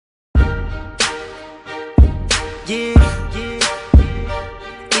It's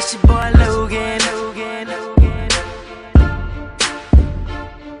your boy Logan.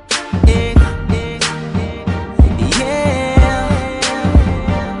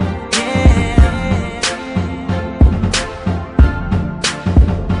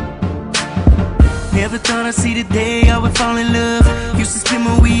 Never thought I'd see the day I would fall in love. Used to spend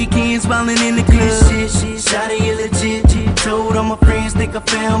my weekends wildin' in the club. Shawty, you legit. Told all my friends, think I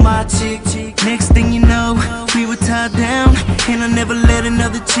found my chick. Next thing you know, we were tied down, and I never let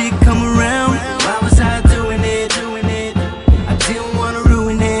another chick come around. Why was I doing it? I didn't wanna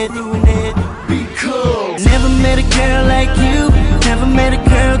ruin it. Because never met a girl like you. Never met a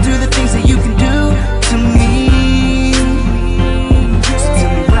girl do the things that you can do to me. So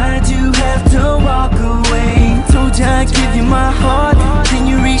tell me, why'd you have to walk away? Told you I'd give you my heart, then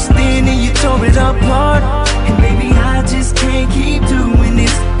you reached in and you tore it apart. And baby, I just can't keep doing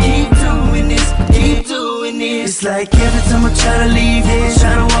this. It's like every time I try to leave,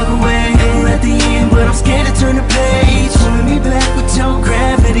 try to walk away, we're at the end, but I'm scared to turn the page. Pulling me back with your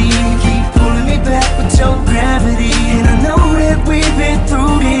gravity, keep pulling me back with your gravity. And I know that we've been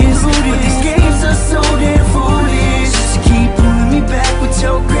through this, but these games are so damn foolish. Just keep pulling me back with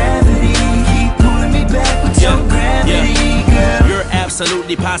your gravity, keep pulling me back with your gravity, girl. You're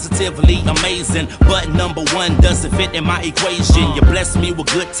absolutely positively amazing, but number one doesn't fit in my equation. You blessed me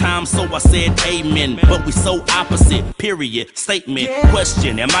with good times, so I said amen. But we so opposite, period, statement,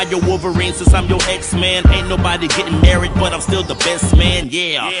 question. Am I your Wolverine since I'm your X-Man? Ain't nobody getting married, but I'm still the best man,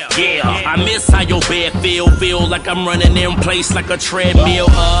 yeah. I miss how your bed feel like I'm running in place like a treadmill.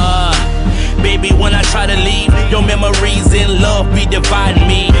 Baby, when I try to leave, your memories in love be dividing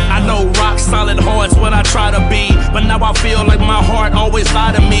me. I know rock solid heart's what I try to be, but now I feel like my heart always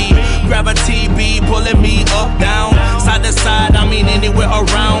lied to me. Gravity be pulling me up, down, side to side, I mean anywhere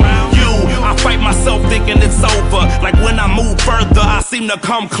around you. I fight myself thinking it's over, like when I move further, I seem to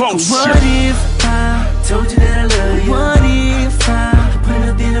come closer. What if I told you that I love you? What if I put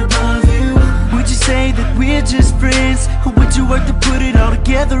nothing above you? Would you say that we're just friends, or would you work to put it all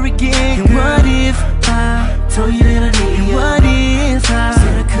together again? And what if I told you that I